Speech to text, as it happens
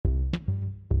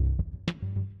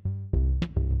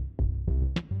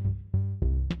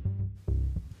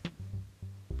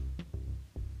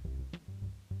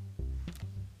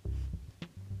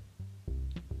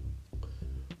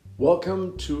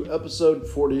Welcome to episode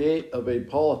 48 of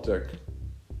Apolitic.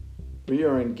 We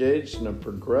are engaged in a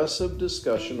progressive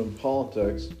discussion of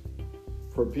politics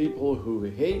for people who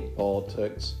hate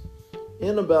politics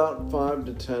in about 5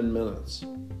 to 10 minutes.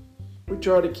 We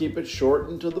try to keep it short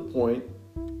and to the point.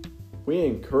 We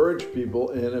encourage people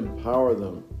and empower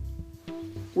them.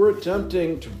 We're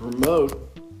attempting to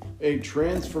promote a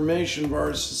transformation of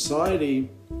our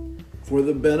society for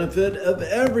the benefit of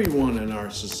everyone in our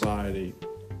society.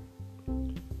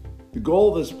 The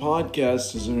goal of this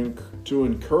podcast is to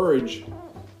encourage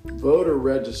voter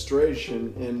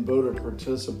registration and voter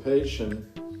participation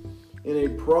in a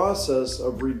process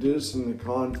of reducing the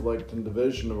conflict and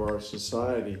division of our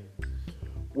society.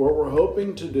 What we're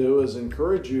hoping to do is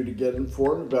encourage you to get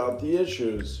informed about the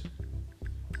issues.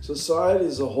 Society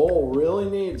as a whole really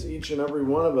needs each and every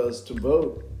one of us to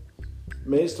vote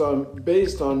based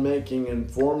on making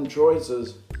informed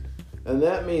choices. And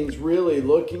that means really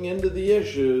looking into the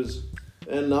issues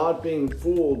and not being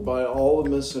fooled by all the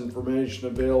misinformation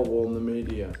available in the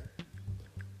media.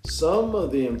 Some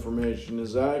of the information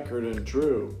is accurate and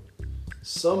true.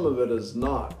 Some of it is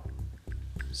not.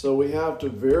 So we have to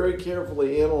very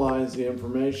carefully analyze the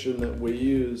information that we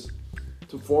use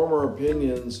to form our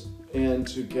opinions and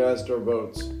to cast our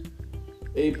votes.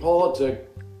 Apolitic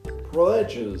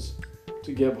pledges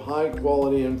to give high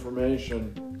quality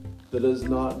information that is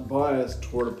not biased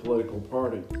toward a political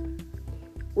party.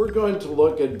 We're going to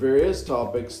look at various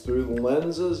topics through the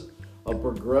lenses of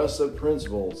progressive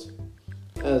principles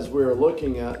as we are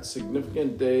looking at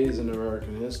significant days in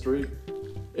American history,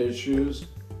 issues,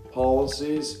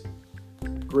 policies,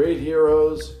 great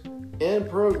heroes, and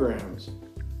programs.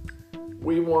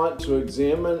 We want to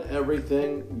examine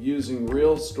everything using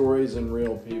real stories and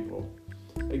real people.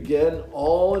 Again,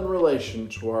 all in relation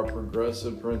to our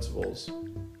progressive principles.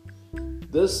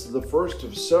 This is the first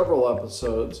of several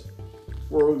episodes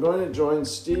where we're going to join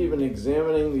Steve in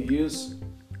examining the use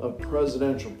of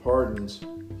presidential pardons.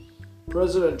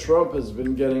 President Trump has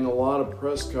been getting a lot of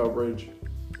press coverage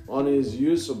on his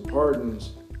use of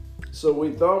pardons, so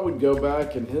we thought we'd go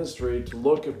back in history to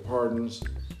look at pardons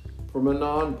from a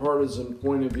nonpartisan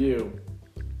point of view.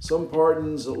 Some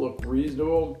pardons that look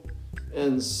reasonable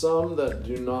and some that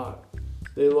do not.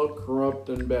 They look corrupt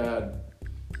and bad.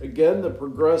 Again, the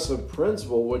progressive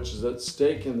principle which is at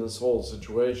stake in this whole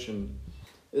situation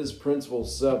is Principle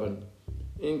 7,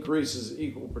 increases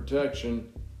equal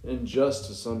protection and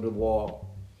justice under law.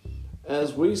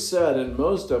 As we said in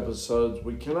most episodes,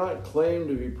 we cannot claim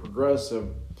to be progressive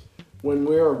when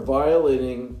we are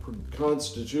violating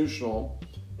constitutional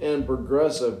and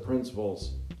progressive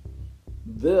principles.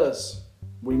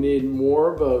 We need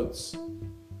more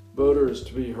voters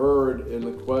to be heard in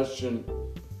the question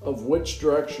of which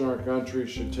direction our country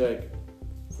should take,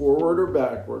 forward or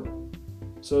backward.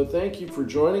 So thank you for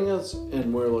joining us,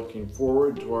 and we're looking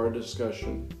forward to our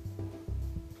discussion.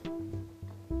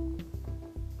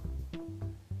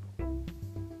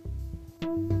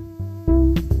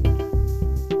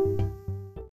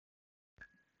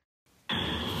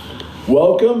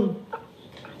 Welcome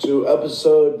to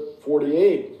episode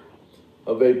 48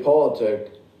 of Apolitic.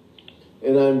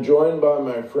 And I'm joined by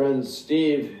my friend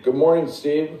Steve. Good morning,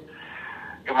 Steve.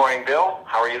 Good morning, Bill.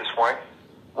 How are you this morning?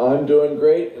 I'm doing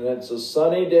great, and it's a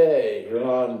sunny day here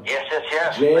on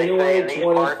January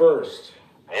 21st.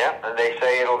 Yeah, and they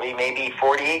say it'll be maybe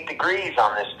 48 degrees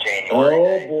on this January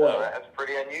day. Oh, boy. So that's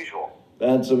pretty unusual.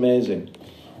 That's amazing.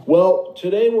 Well,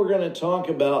 today we're going to talk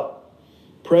about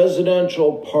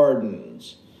presidential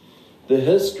pardons, the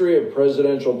history of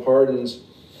presidential pardons,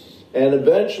 and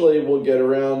eventually we'll get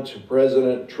around to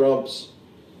President Trump's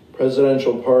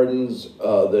presidential pardons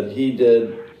that he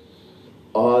did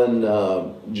on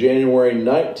January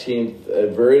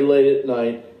 19th, very late at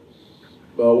night.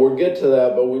 We'll get to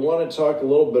that, but we want to talk a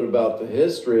little bit about the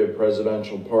history of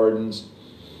presidential pardons.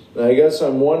 And I guess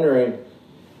I'm wondering,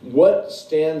 what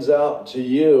stands out to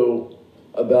you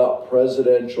about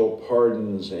presidential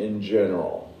pardons in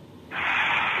general?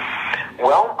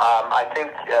 Well, I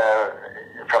think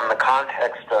from the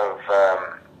context of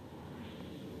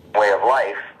way of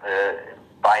life,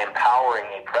 by empowering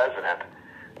a president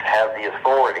to have the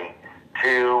authority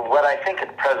to what I think a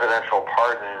presidential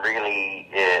pardon really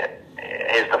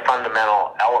is the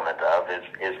fundamental element of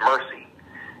is mercy.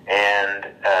 And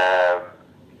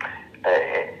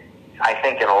I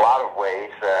think in a lot of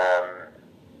ways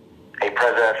a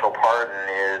presidential pardon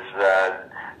is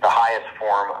the highest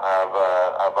form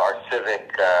of our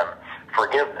civic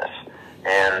forgiveness.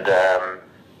 And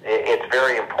it's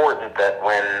very important that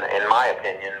when, in my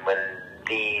opinion, when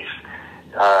these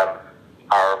are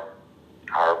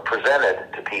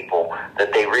presented to people,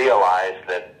 that they realize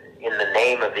that in the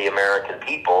name of the American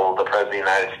people, the President of the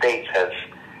United States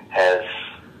has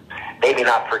maybe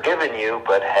not forgiven you,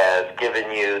 but has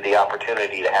given you the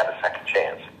opportunity to have a second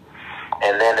chance.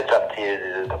 And then it's up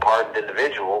to the pardoned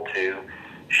individual to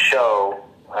show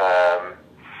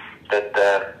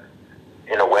that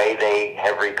in a way they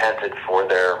have repented for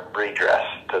their redress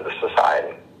to the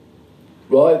society.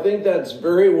 Well, I think that's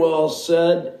very well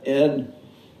said, and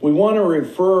we want to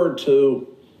refer to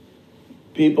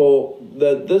people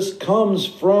that this comes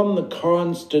from the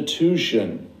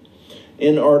Constitution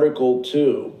in Article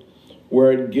 2,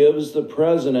 where it gives the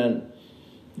president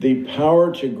the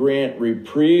power to grant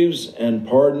reprieves and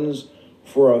pardons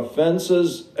for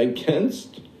offenses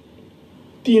against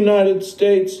the United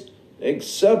States,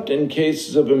 except in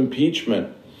cases of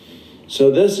impeachment. So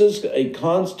this is a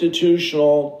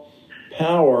constitutional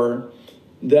power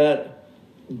that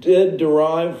did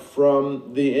derive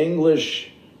from the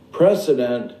English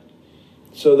precedent.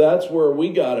 So that's where we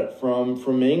got it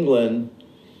from England.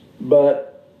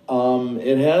 But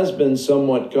it has been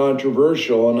somewhat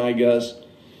controversial, and I guess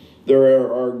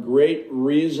there are great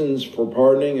reasons for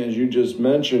pardoning, as you just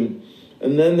mentioned.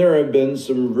 And then there have been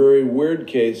some very weird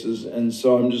cases, and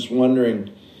so I'm just wondering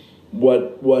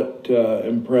what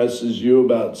impresses you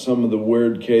about some of the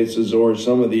weird cases or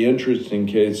some of the interesting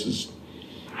cases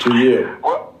to you.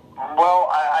 Well,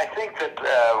 I think that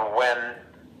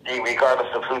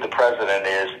regardless of who the president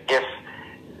is, if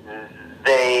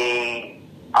they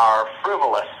are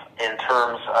frivolous in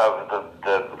terms of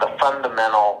the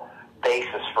fundamental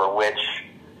basis for which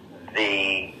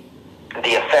the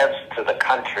offense to the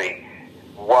country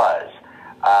was.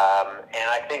 And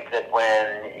I think that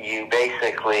when you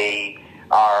basically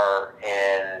are,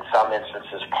 in some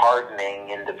instances, pardoning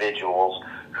individuals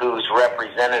whose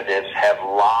representatives have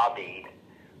lobbied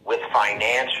with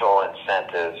financial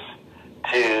incentives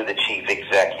to the chief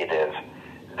executive,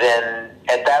 then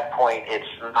at that point it's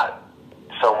not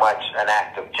so much an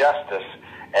act of justice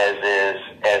as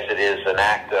it is an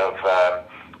act of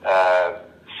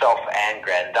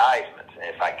self-aggrandizement,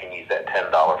 if I can use that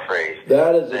 $10 phrase.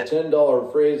 That is a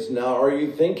 $10 phrase. Now, are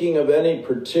you thinking of any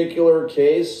particular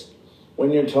case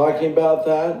when you're talking about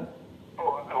that?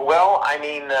 Well, I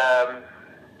mean,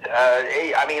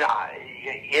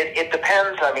 it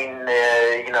depends. I mean,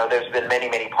 there's been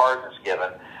many pardons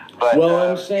given. But,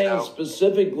 I'm saying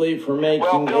specifically for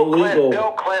making illegal.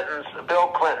 Bill Clinton's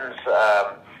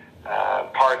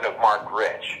pardon of Mark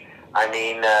Rich. I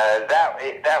mean,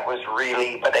 that was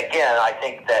really. But again, I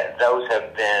think that those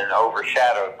have been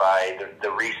overshadowed by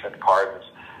the recent pardons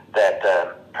that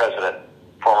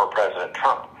former President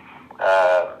Trump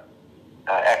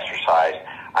exercised.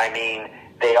 I mean,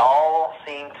 they all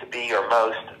seem to be, or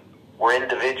most, were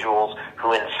individuals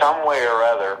who in some way or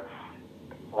other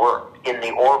were in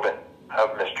the orbit of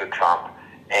Mr. Trump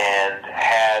and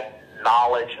had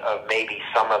knowledge of maybe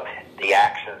some of the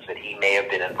actions that he may have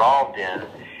been involved in,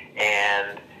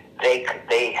 and they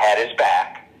had his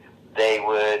back. They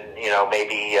would,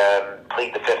 maybe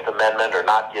plead the Fifth Amendment or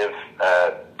not give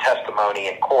testimony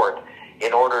in court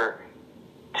in order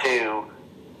to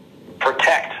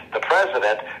protect the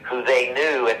president, who they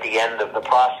knew at the end of the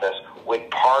process would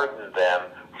pardon them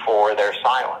for their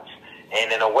silence.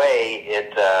 And in a way,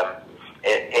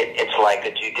 it's like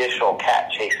a judicial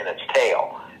cat chasing its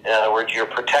tail. In other words, you're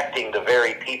protecting the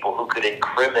very people who could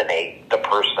incriminate the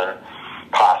person,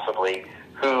 possibly,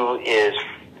 who is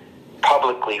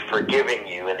publicly forgiving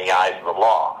you in the eyes of the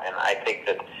law. And I think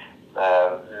that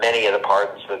many of the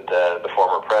pardons that the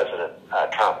former President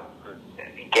Trump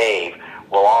gave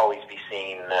will always be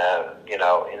seen, in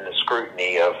the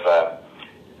scrutiny of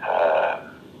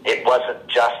it wasn't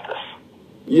justice.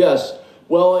 Yes.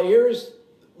 Well,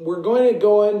 we're going to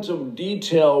go into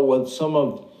detail with some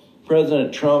of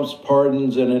President Trump's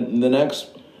pardons in the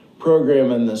next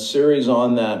program in the series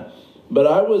on that. But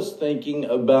I was thinking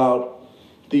about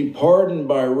the pardon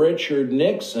by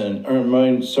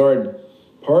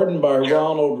pardon by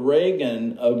Ronald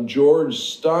Reagan of George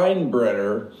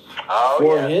Steinbrenner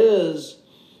for his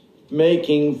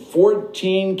making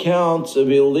 14 counts of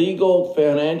illegal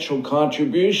financial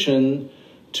contribution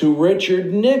to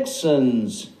Richard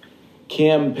Nixon's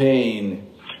campaign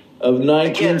of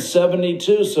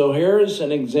 1972. So here's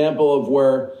an example of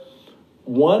where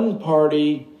one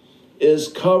party is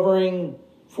covering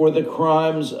for the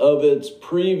crimes of its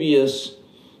previous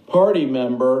party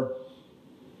member,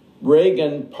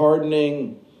 Reagan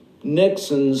pardoning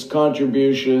Nixon's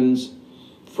contributions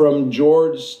from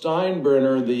George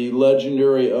Steinbrenner, the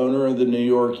legendary owner of the New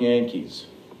York Yankees.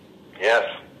 Yes.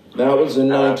 That was in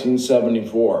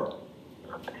 1974.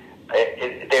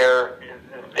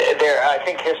 I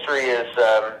think history is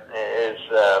is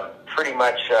pretty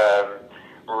much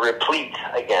replete,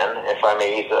 again, if I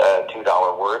may use a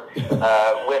 $2 word,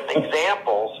 with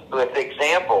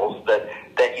examples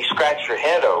that you scratch your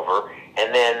head over,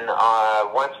 and then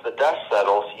once the dust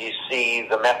settles, you see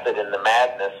the method and the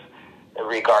madness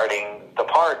regarding the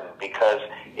pardon, because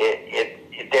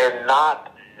they're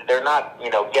not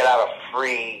get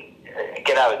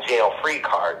out of jail free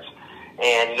cards,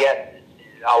 and yet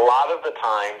a lot of the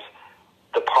times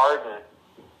the pardon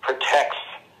protects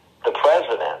the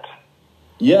president.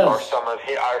 Yes. Or some of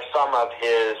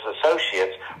his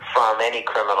associates from any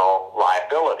criminal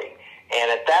liability,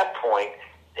 and at that point,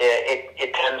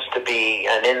 it tends to be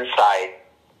an inside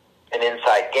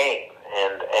game,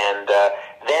 and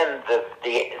then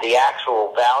the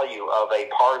actual value of a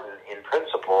pardon in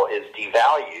principle is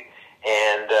devalued,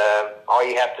 and all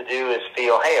you have to do is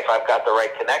feel, hey, if I've got the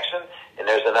right connection and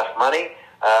there's enough money,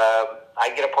 I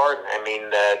get a pardon. I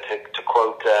mean, to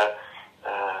quote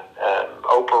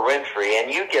Oprah Winfrey,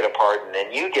 and you get a pardon,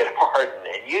 and you get a pardon,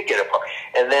 and you get a pardon,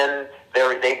 and then they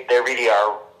really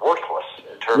are worthless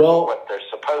in terms of what they're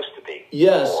supposed to be.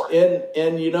 Yes,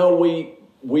 and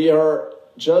we are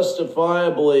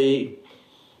justifiably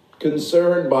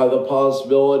concerned by the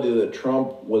possibility that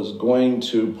Trump was going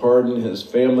to pardon his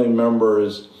family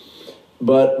members,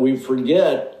 but we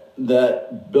forget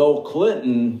that Bill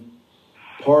Clinton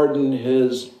pardoned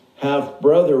his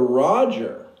half-brother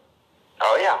Roger.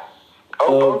 Oh, yeah.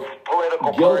 Both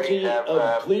political parties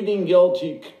have... pleading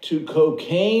guilty to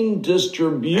cocaine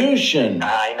distribution.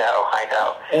 I know.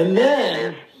 And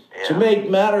then, to make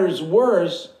matters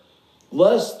worse,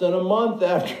 less than a month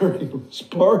after he was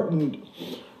pardoned,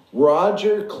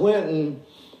 Roger Clinton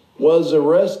was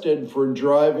arrested for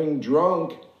driving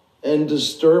drunk and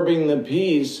disturbing the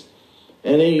peace,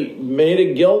 and he made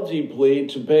a guilty plea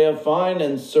to pay a fine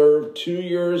and serve 2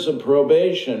 years of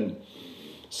probation.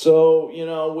 So,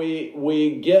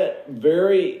 we get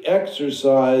very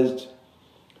exercised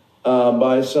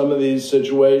by some of these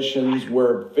situations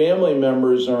where family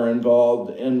members are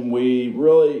involved, and we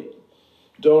really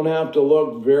don't have to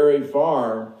look very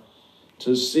far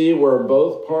to see where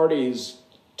both parties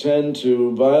tend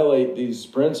to violate these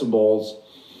principles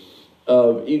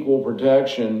of equal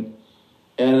protection.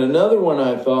 And another one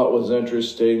I thought was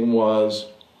interesting was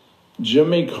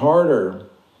Jimmy Carter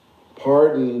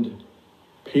pardoned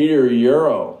Peter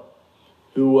Yarrow,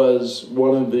 who was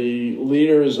one of the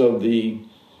leaders of the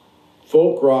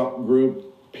folk rock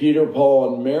group Peter,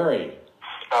 Paul, and Mary.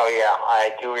 Oh, yeah,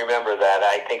 I do remember that.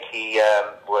 I think he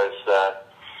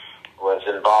was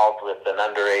involved with an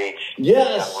underage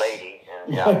young lady.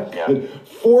 And,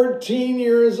 14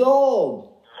 years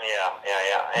old.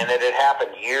 Yeah. And it had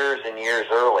happened years and years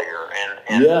earlier.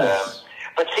 And yes.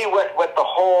 But see, what the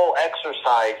whole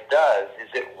exercise does is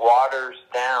it waters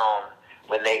down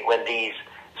when these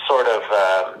sort of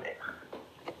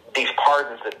these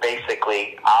pardons that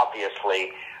basically,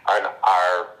 obviously,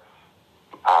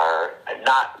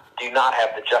 do not have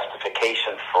the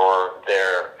justification for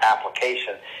their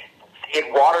application.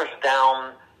 It waters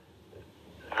down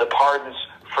the pardons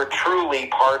for truly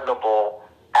pardonable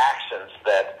actions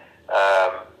that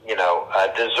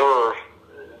deserve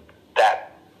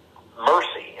that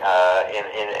mercy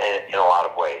in a lot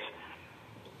of ways.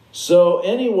 So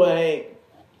anyway,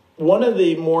 one of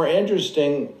the more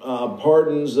interesting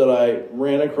pardons that I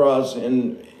ran across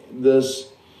in this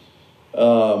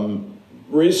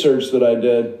research that I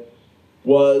did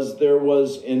was there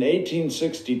was in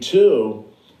 1862,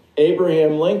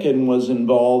 Abraham Lincoln was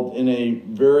involved in a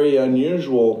very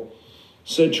unusual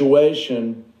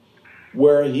situation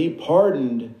where he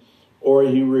pardoned, or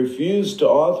he refused to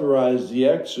authorize the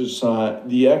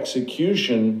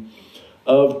execution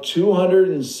of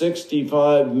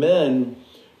 265 men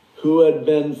who had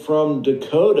been from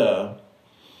Dakota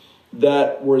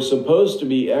that were supposed to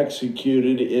be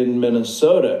executed in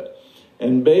Minnesota.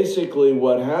 And basically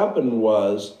what happened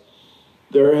was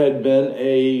there had been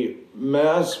a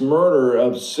mass murder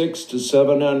of 600 to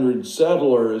 700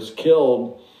 settlers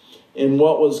killed in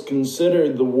what was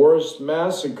considered the worst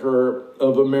massacre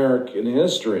of American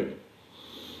history.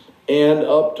 And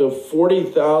up to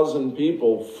 40,000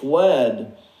 people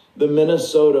fled the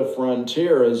Minnesota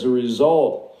frontier as a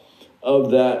result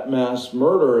of that mass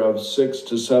murder of 600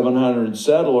 to 700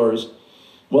 settlers.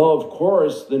 Well, of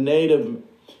course, the Native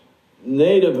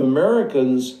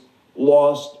Americans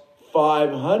lost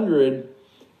 500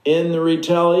 in the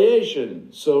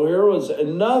retaliation. So here was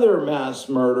another mass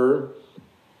murder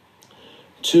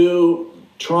to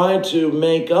try to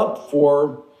make up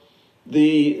for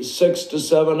the 600 to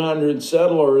 700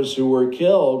 settlers who were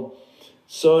killed.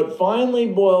 So it finally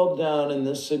boiled down in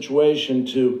this situation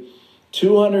to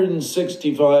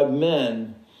 265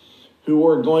 men who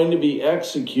were going to be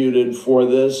executed for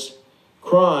this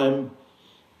crime.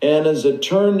 And as it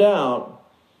turned out,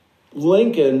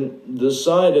 Lincoln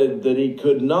decided that he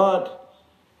could not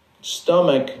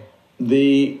stomach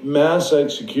the mass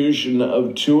execution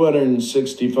of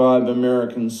 265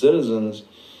 American citizens,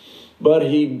 but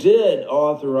he did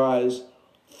authorize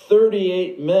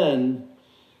 38 men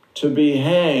to be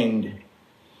hanged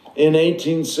in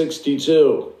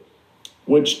 1862,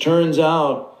 which turns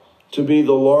out to be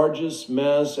the largest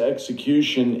mass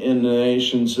execution in the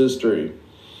nation's history.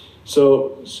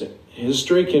 So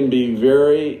history can be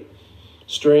very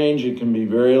strange. It can be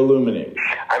very illuminating.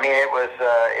 I mean, it was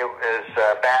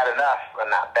bad enough, well,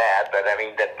 not bad, but I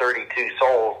mean that 32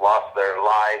 souls lost their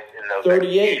lives in those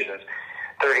 38. executions.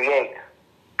 38.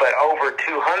 But over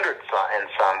 200 and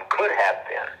some could have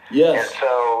been. Yes. And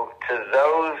so to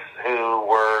those who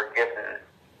were given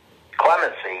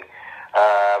clemency,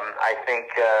 I think,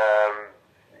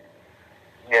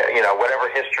 whatever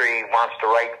history wants to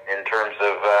write in terms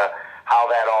of how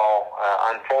that all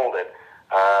unfolded.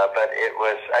 But it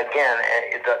was, again,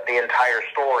 the entire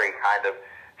story kind of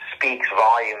speaks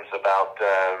volumes about,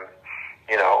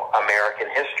 American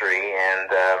history and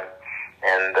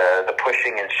the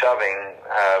pushing and shoving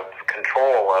of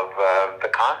control of the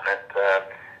continent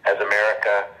as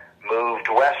America moved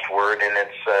westward in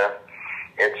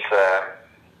its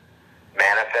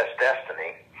manifest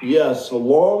destiny. Yes, a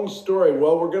long story.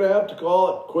 Well, we're going to have to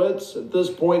call it quits at this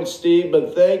point, Steve,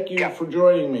 but thank you for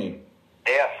joining me.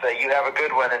 Yes, you have a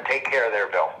good one, and take care there,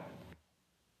 Bill.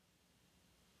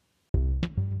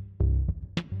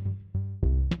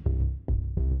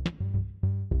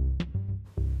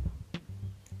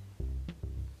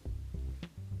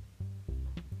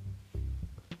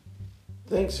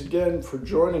 Thanks again for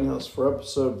joining us for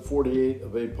episode 48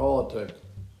 of Apolitic.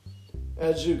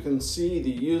 As you can see,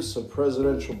 the use of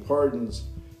presidential pardons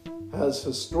has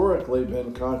historically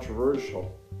been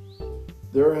controversial.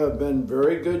 There have been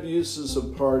very good uses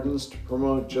of pardons to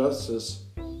promote justice,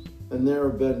 and there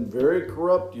have been very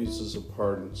corrupt uses of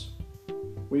pardons.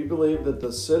 We believe that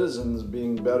the citizens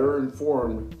being better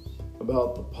informed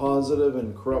about the positive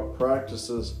and corrupt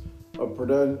practices of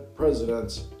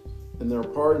presidents in their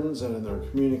pardons and in their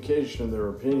communication of their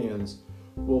opinions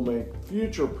will make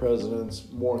future presidents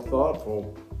more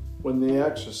thoughtful when they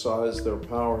exercise their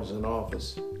powers in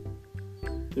office.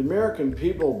 The American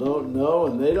people don't know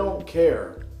and they don't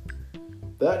care.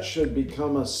 That should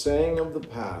become a saying of the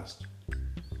past.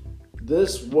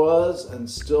 This was and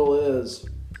still is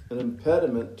an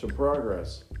impediment to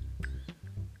progress.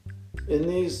 In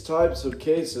these types of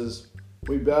cases,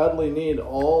 we badly need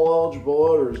all eligible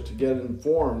voters to get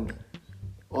informed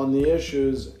on the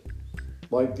issues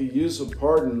like the use of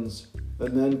pardons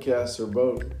and then cast their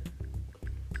vote.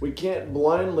 We can't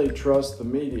blindly trust the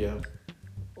media.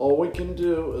 All we can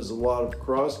do is a lot of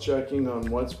cross-checking on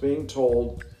what's being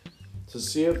told to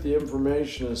see if the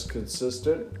information is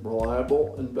consistent,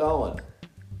 reliable, and valid.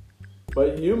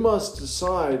 But you must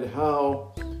decide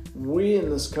how we in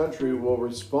this country will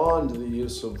respond to the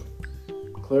use of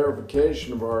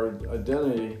clarification of our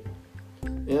identity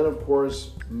and, of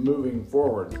course, moving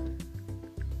forward.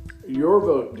 Your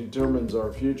vote determines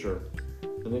our future.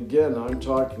 And again, I'm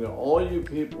talking to all you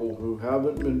people who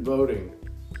haven't been voting,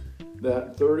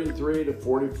 that 33 to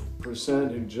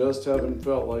 40% who just haven't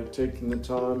felt like taking the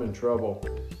time and trouble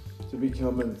to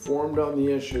become informed on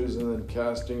the issues and then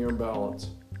casting your ballots.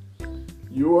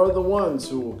 You are the ones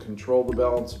who will control the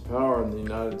balance of power in the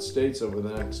United States over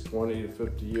the next 20 to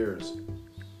 50 years.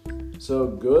 So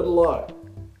good luck.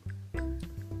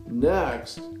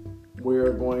 Next, we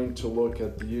are going to look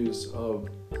at the use of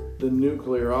the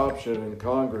nuclear option in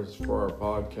Congress for our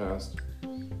podcast.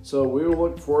 So we will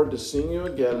look forward to seeing you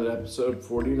again at episode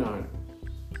 49.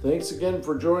 Thanks again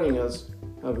for joining us.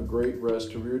 Have a great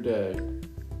rest of your day.